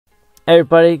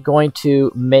Everybody, going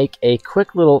to make a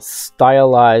quick little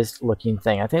stylized looking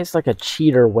thing. I think it's like a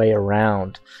cheater way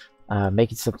around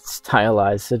making something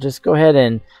stylized. So just go ahead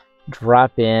and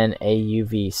drop in a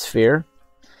UV sphere,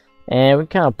 and we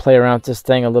kind of play around with this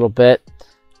thing a little bit.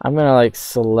 I'm gonna like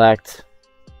select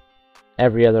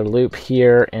every other loop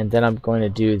here, and then I'm going to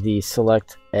do the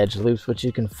select edge loops, which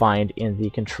you can find in the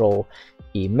Control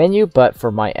E menu, but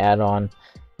for my add-on,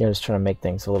 just trying to make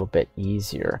things a little bit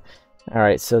easier.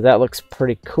 Alright, so that looks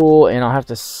pretty cool, and I'll have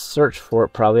to search for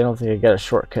it probably. I don't think I got a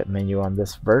shortcut menu on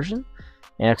this version.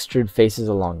 And extrude faces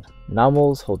along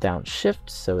normals, hold down shift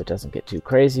so it doesn't get too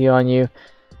crazy on you.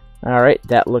 Alright,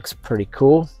 that looks pretty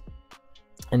cool.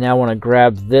 And now I want to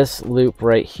grab this loop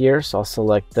right here, so I'll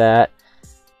select that,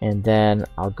 and then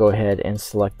I'll go ahead and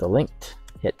select the linked,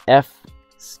 hit F,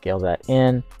 scale that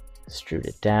in, extrude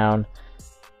it down,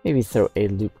 maybe throw a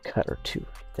loop cut or two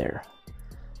right there.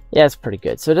 Yeah, it's pretty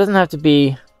good. So it doesn't have to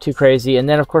be too crazy. And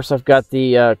then, of course, I've got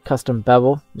the custom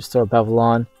bevel. Just throw a bevel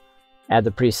on, add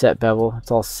the preset bevel.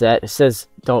 It's all set. It says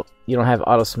you don't have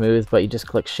auto smooth, but you just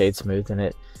click shade smooth, and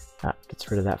it gets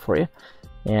rid of that for you.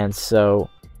 And so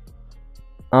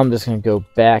I'm just going to go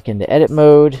back into edit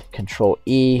mode, Control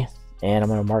E, and I'm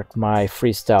going to mark my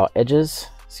freestyle edges.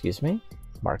 Excuse me.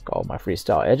 Mark all my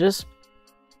freestyle edges.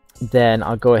 Then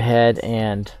I'll go ahead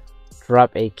and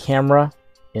drop a camera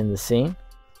in the scene.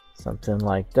 Something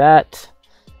like that.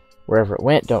 Wherever it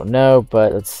went, don't know,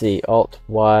 but let's see. Alt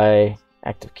Y,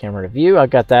 active camera to view. I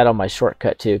got that on my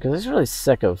shortcut too, because I was really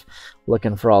sick of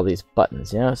looking for all these buttons,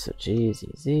 So G, Z,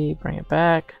 Z, bring it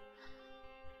back.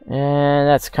 And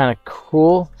that's kind of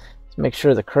cool. Let's make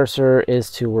sure the cursor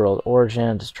is to world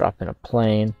origin. Just drop in a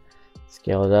plane,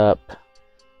 scale it up.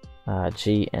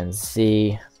 G and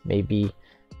Z. Maybe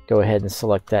go ahead and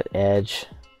select that edge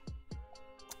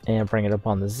and bring it up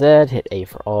on the Z, hit A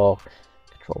for all,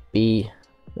 Control B.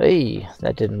 Hey,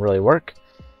 that didn't really work.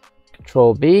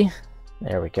 Control B,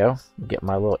 there we go. Get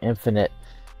my little infinite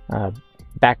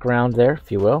background there,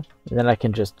 if you will. And then I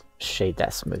can just shade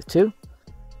that smooth too.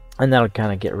 And that'll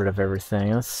kind of get rid of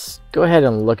everything. Let's go ahead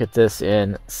and look at this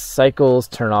in cycles,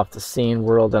 turn off the scene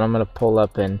world, and I'm going to pull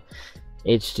up in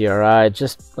HDRI,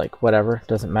 just like whatever,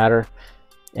 doesn't matter.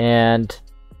 And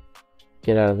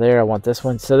get out of there. I want this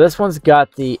one. So this one's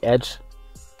got the edge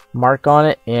mark on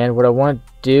it, and what I want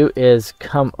to do is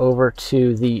come over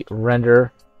to the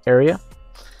render area,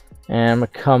 and I'm gonna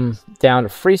come down to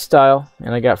freestyle,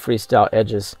 and I got freestyle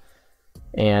edges,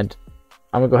 and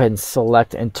I'm gonna go ahead and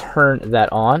select and turn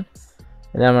that on,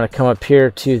 and then I'm gonna come up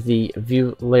here to the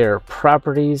view layer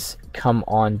properties, come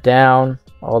on down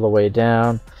all the way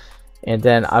down, and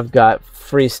then I've got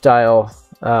freestyle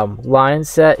line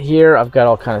set here. I've got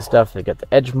all kind of stuff. I got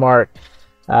the edge mark.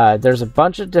 There's a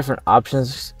bunch of different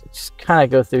options. Just kind of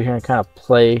go through here and kind of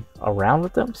play around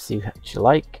with them, see what you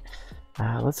like.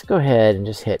 Let's go ahead and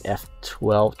just hit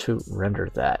F12 to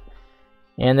render that.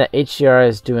 And the HDR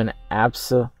is doing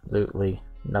absolutely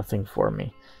nothing for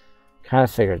me. Kind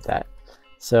of figured that.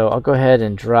 So I'll go ahead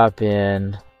and drop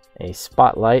in a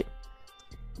spotlight,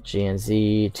 G and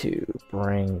Z to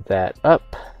bring that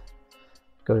up.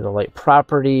 Go to the light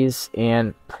properties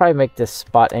and probably make this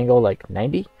spot angle like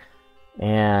 90,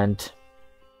 and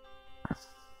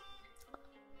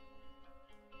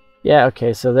yeah,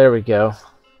 okay, so there we go,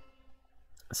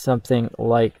 something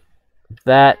like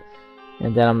that.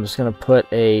 And then I'm just going to put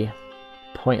a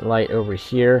point light over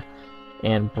here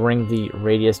and bring the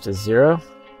radius to 0,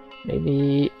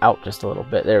 maybe out just a little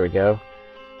bit. There we go,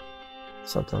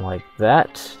 something like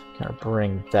that. Kind of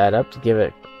bring that up to give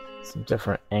it some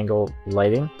different angle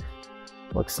lighting.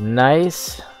 Looks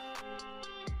nice,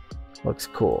 looks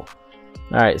cool.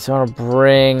 All right, so I'm gonna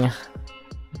bring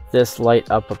this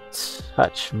light up a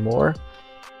touch more,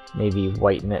 maybe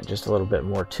whiten it just a little bit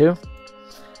more too.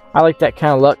 I like that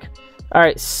kind of look. All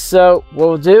right, so what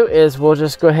we'll do is we'll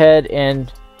just go ahead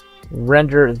and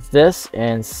render this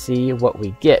and see what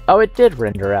we get. Oh, it did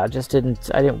render out, I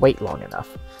didn't wait long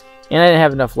enough, and I didn't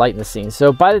have enough light in the scene.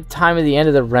 So by the time of the end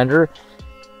of the render,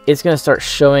 it's going to start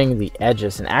showing the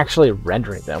edges and actually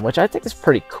rendering them, which I think is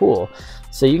pretty cool.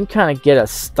 So you can kind of get a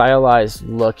stylized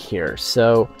look here.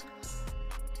 So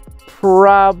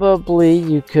probably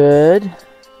you could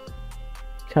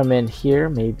come in here,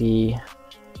 maybe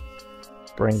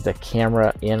bring the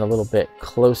camera in a little bit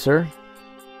closer.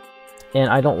 And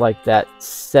I don't like that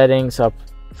setting, so I'll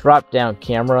drop down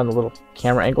camera on the little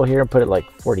camera angle here and put it like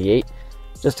 48,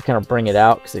 just to kind of bring it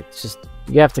out, because it's just,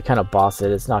 you have to kind of boss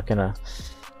it. It's not going to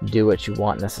do what you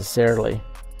want necessarily.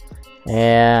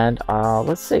 And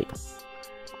let's see,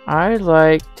 I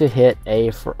like to hit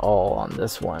A for all on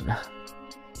this one.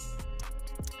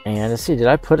 And let's see, did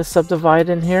I put a subdivide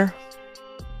in here?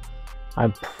 I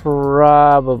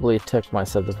probably took my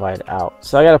subdivide out.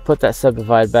 So I got to put that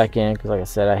subdivide back in because, like I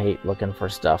said, I hate looking for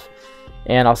stuff.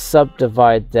 And I'll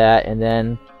subdivide that, and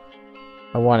then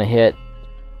I want to hit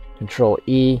Control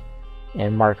E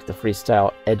and mark the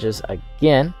freestyle edges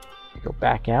again. Go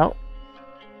back out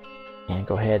and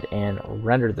go ahead and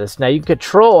render this. Now you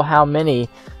control how many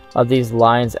of these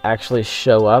lines actually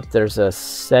show up. There's a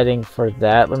setting for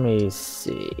that. Let me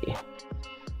see.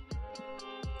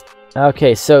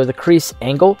 Okay, so the crease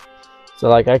angle. So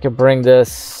like I could bring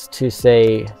this to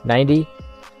say 90,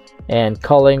 and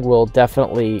culling will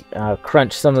definitely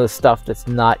crunch some of the stuff that's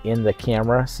not in the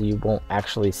camera, so you won't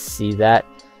actually see that.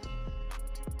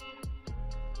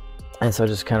 And so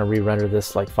just kind of re-render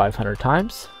this like 500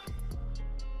 times.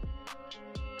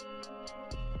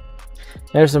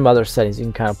 There's some other settings you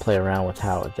can kind of play around with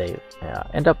how they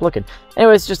end up looking.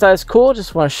 Anyways, just thought it's cool.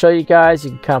 Just want to show you guys.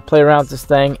 You can kind of play around with this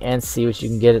thing and see what you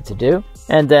can get it to do.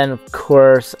 And then, of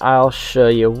course, I'll show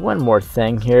you one more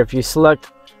thing here. If you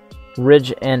select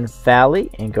Ridge and Valley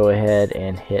and go ahead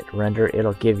and hit render,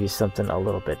 it'll give you something a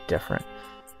little bit different.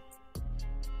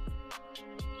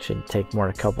 Shouldn't take more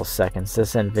than a couple seconds.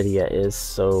 This NVIDIA is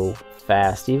so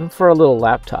fast, even for a little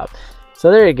laptop. So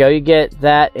there you go. You get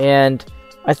that, and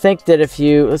I think that if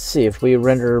you, let's see, if we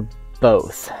render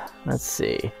both, let's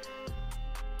see.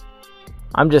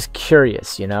 I'm just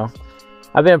curious, you know.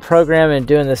 I've been programming and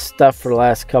doing this stuff for the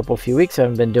last few weeks. I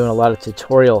haven't been doing a lot of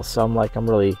tutorials, so I'm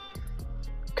really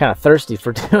kind of thirsty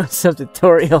for doing some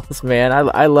tutorials, man.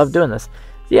 I love doing this.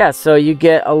 Yeah, so you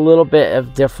get a little bit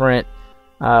of different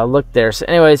look there. So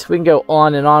anyways, we can go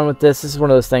on and on with this. This is one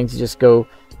of those things you just go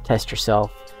test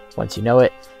yourself once you know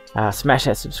it. Smash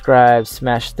that subscribe,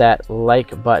 smash that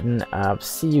like button.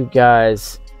 See you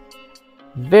guys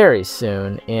very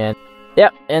soon. And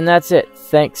yep, and that's it.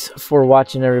 Thanks for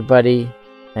watching, everybody,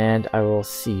 and I will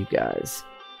see you guys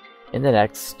in the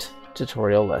next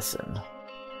tutorial lesson.